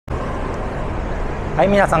はい、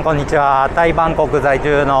皆さんこんにちは。タイバンコク在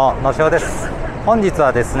住ののしおです。本日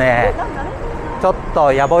はですね、ちょっ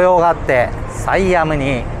と野暮用があってサイアム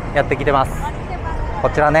にやってきてます。こ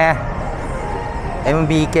ちらね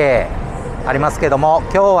MBK ありますけども、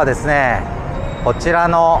今日はですねこちら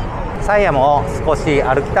のサイアムを少し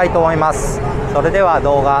歩きたいと思います。それでは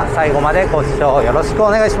動画最後までご視聴よろしくお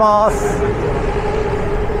願いします。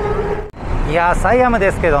いやサイアム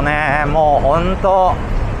ですけどね、もうほんと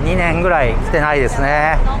2年ぐらい来てないです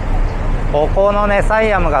ね。ここのねサ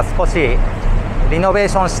イアムが少しリノベー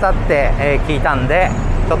ションしたって、聞いたんで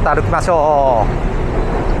ちょっと歩きましょ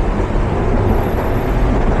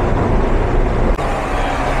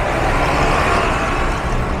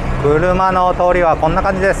う。車の通りはこんな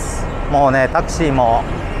感じです。もうねタクシーも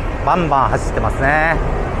バンバン走ってますね。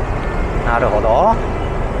なるほど、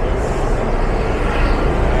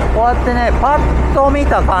こうやってねパッと見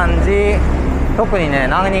た感じ、特にね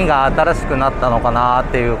何が新しくなったのかなっ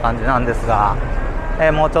ていう感じなんですが、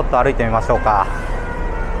もうちょっと歩いてみましょうか。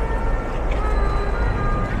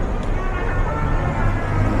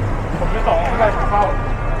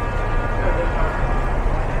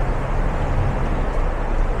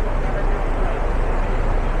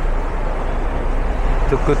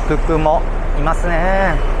トゥクトゥクもいます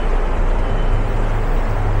ね。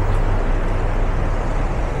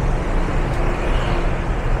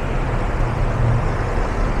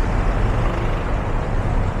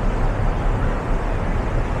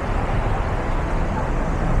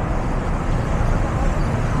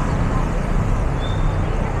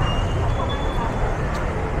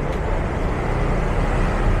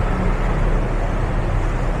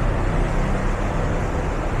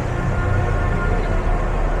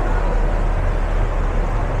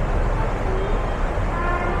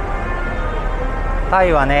タ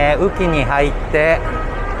イはね雨季に入って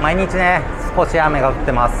毎日ね少し雨が降っ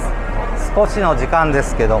てます。少しの時間で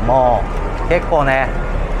すけども結構ね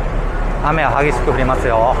雨は激しく降ります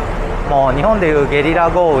よ。もう日本でいうゲリラ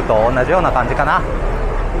豪雨と同じような感じかな。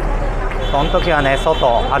その時はね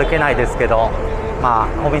外歩けないですけど、ま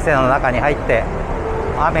あお店の中に入って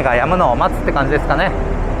雨が止むのを待つって感じですかね。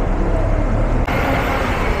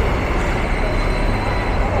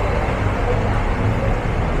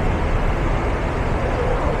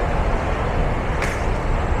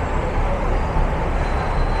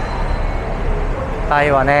タ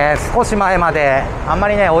イはね少し前まであんま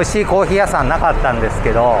りね美味しいコーヒー屋さんなかったんです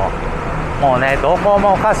けど、もうねどこ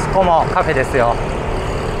もかしこもカフェですよ。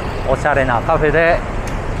おしゃれなカフェで、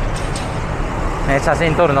ね、写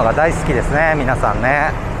真撮るのが大好きですね皆さん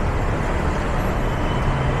ね。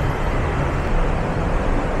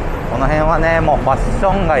この辺はねもうファッシ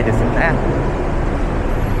ョン街ですよね。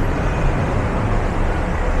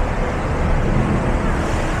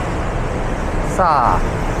さ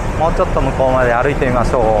あもうちょっと向こうまで歩いてみま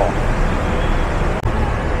しょう。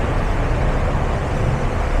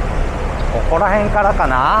ここら辺からか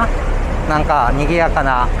な、なんか賑やか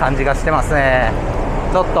な感じがしてますね。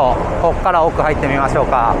ちょっとここから奥入ってみましょう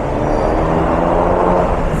か。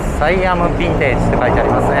サイアムヴィンテージって書いてあり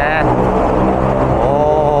ますね。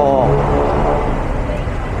お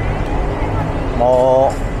ー、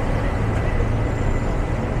も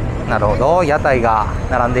うなるほど、屋台が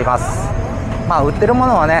並んでいます。まあ売ってるも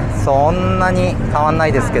のはねそんなに変わんな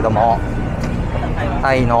いですけども、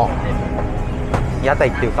タイの屋台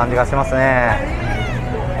っていう感じがしますね。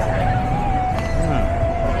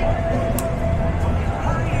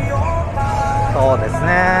そうです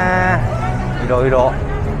ね、いろいろ。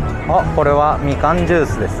これはみかんジュー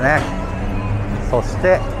スですね。そし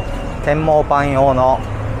て天毛パン用の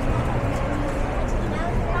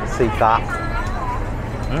スイカ、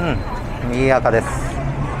賑やかです。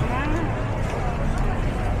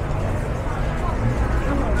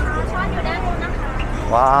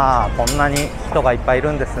わあ、こんなに人がいっぱいい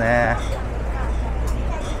るんですね。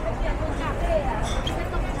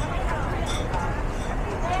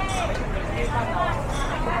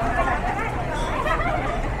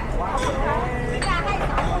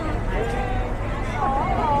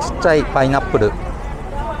ちっちゃいパイナップル、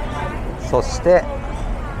そして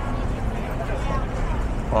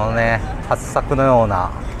このね八朔のよう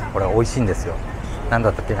な、これ美味しいんですよ。なんだ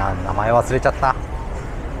ったっけな、名前忘れちゃった。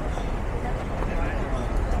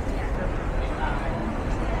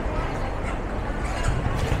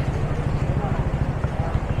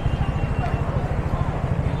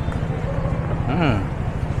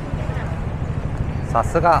さ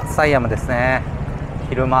すがサイアムですね。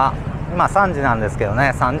昼間今3時なんですけど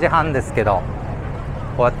ね、3時半ですけど、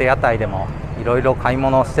こうやって屋台でもいろいろ買い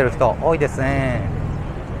物をしてる人多いですね。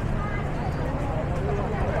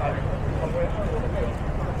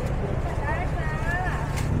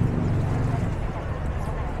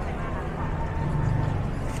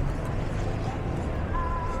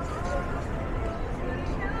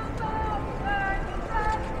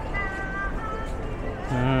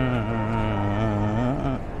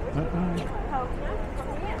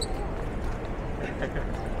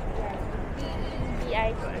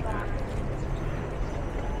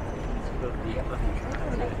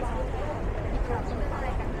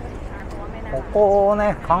ここを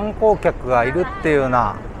ね、観光客がいるっていうよう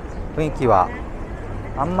な雰囲気は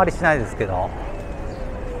あんまりしないですけど、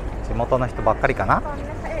地元の人ばっかりかな。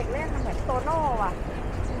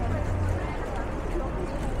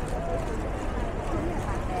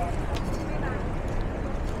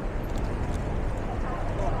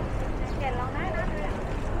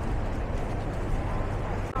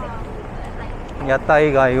屋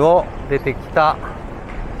台街を出てきた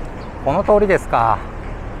この通りですか。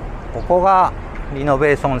ここがリノ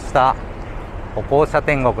ベーションした歩行者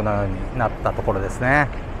天国のようになったところですね。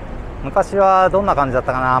昔はどんな感じだっ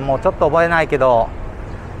たかな、もうちょっと覚えないけど、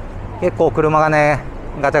結構車がね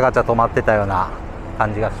ガチャガチャ止まってたような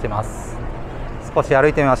感じがしてます。少し歩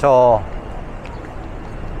いてみましょ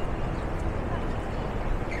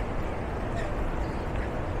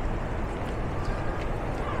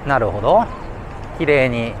う。なるほど、綺麗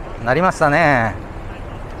になりましたね。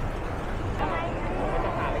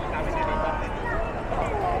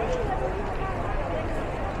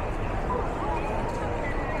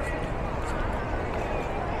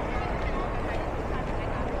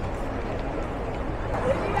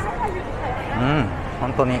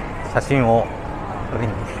本当に写真を撮り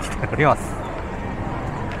に来ております。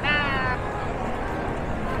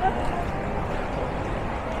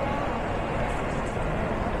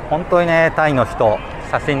本当にね、タイの人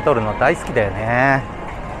写真撮るの大好きだよね。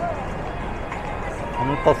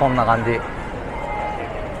本当そんな感じ。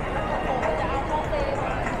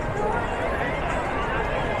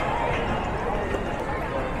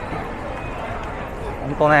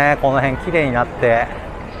本当ね、この辺綺麗になって、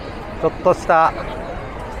ちょっとした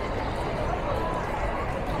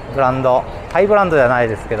ブランド、ハイブランドじゃない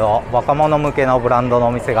ですけど、若者向けのブランドの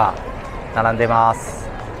お店が並んでます。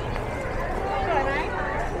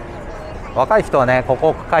若い人はね、こ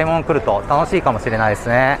こ買い物来ると楽しいかもしれないです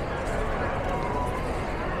ね。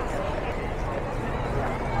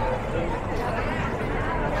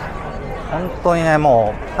本当にね、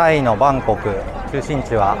もうタイのバンコク中心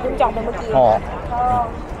地はも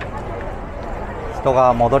う人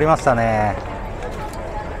が戻りましたね。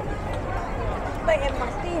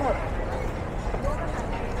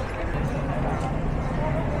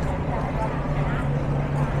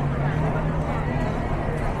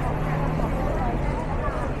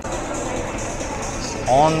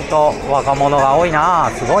本当若者が多いな、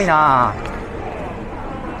すごいな。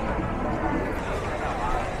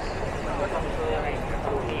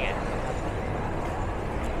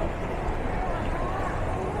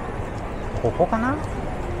ここかな、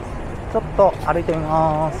ちょっと歩いてみ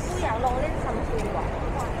ます。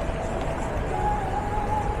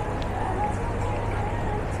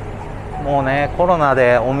もうね、コロナ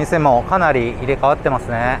でお店もかなり入れ替わってます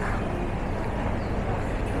ね。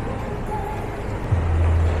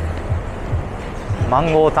マ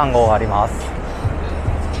ンゴータンゴがあります。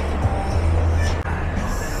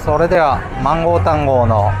それではマンゴータンゴ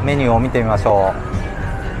のメニューを見てみましょ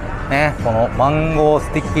うね。このマンゴース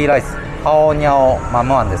ティッキーライスカオニャオマ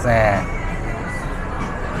ムワンですね。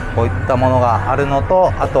こういったものがあるの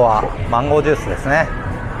と、あとはマンゴージュースですね。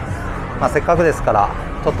せっかくですから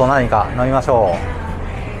ちょっと何か飲みましょう。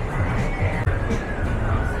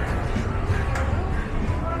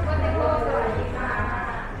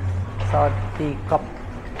サティカ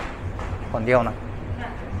こんディオナ、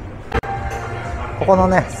ここの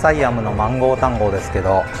ねサイアムのマンゴータンゴですけ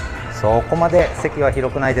ど、そこまで席は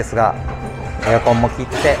広くないですが、エアコンも効い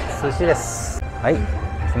て涼しいです。はい、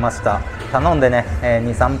来ました。頼んでね、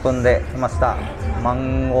2、3分で来ました。マ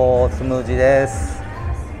ンゴースムージーです。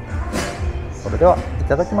それではい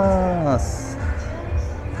ただきます。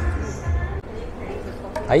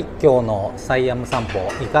はい、今日のサイアム散歩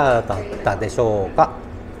いかがだったでしょうか。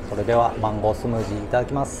それではマンゴースムージーいただ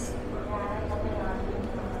きます。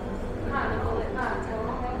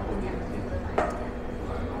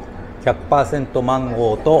100% マン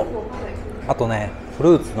ゴーと、あとねフ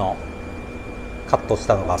ルーツのカットし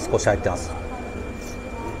たのが少し入ってます。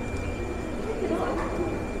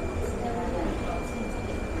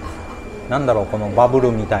なんだろう、このバブ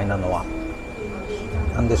ルみたいなのは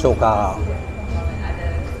何でしょうか。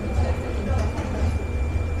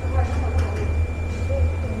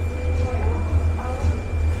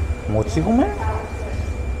もち米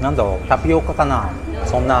なんだろう、タピオカかな、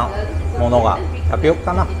そんなものが、タピオ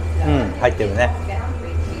カかな、入ってるね。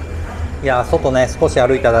いや、外ね少し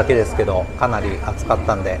歩いただけですけど、かなり暑かっ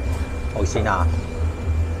たんで美味しいな。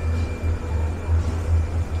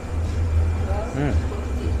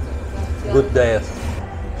グッドです。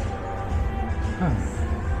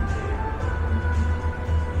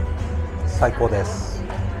最高です。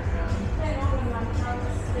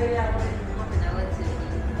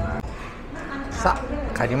さ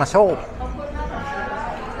あ帰りましょう。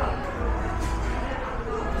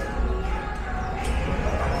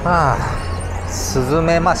涼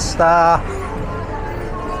めました。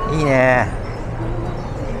いいね。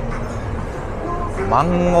マ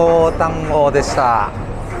ンゴータンゴでした。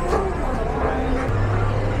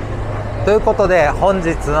ということで本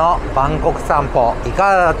日のバンコク散歩い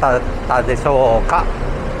かがだったでしょうか。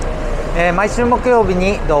毎週木曜日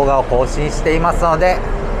に動画を更新していますので、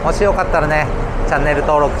もしよかったらねチャンネル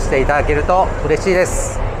登録していただけると嬉しいで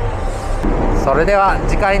す。それでは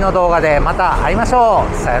次回の動画でまた会いましょ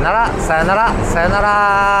う。さよならさよならさよな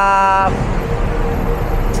ら。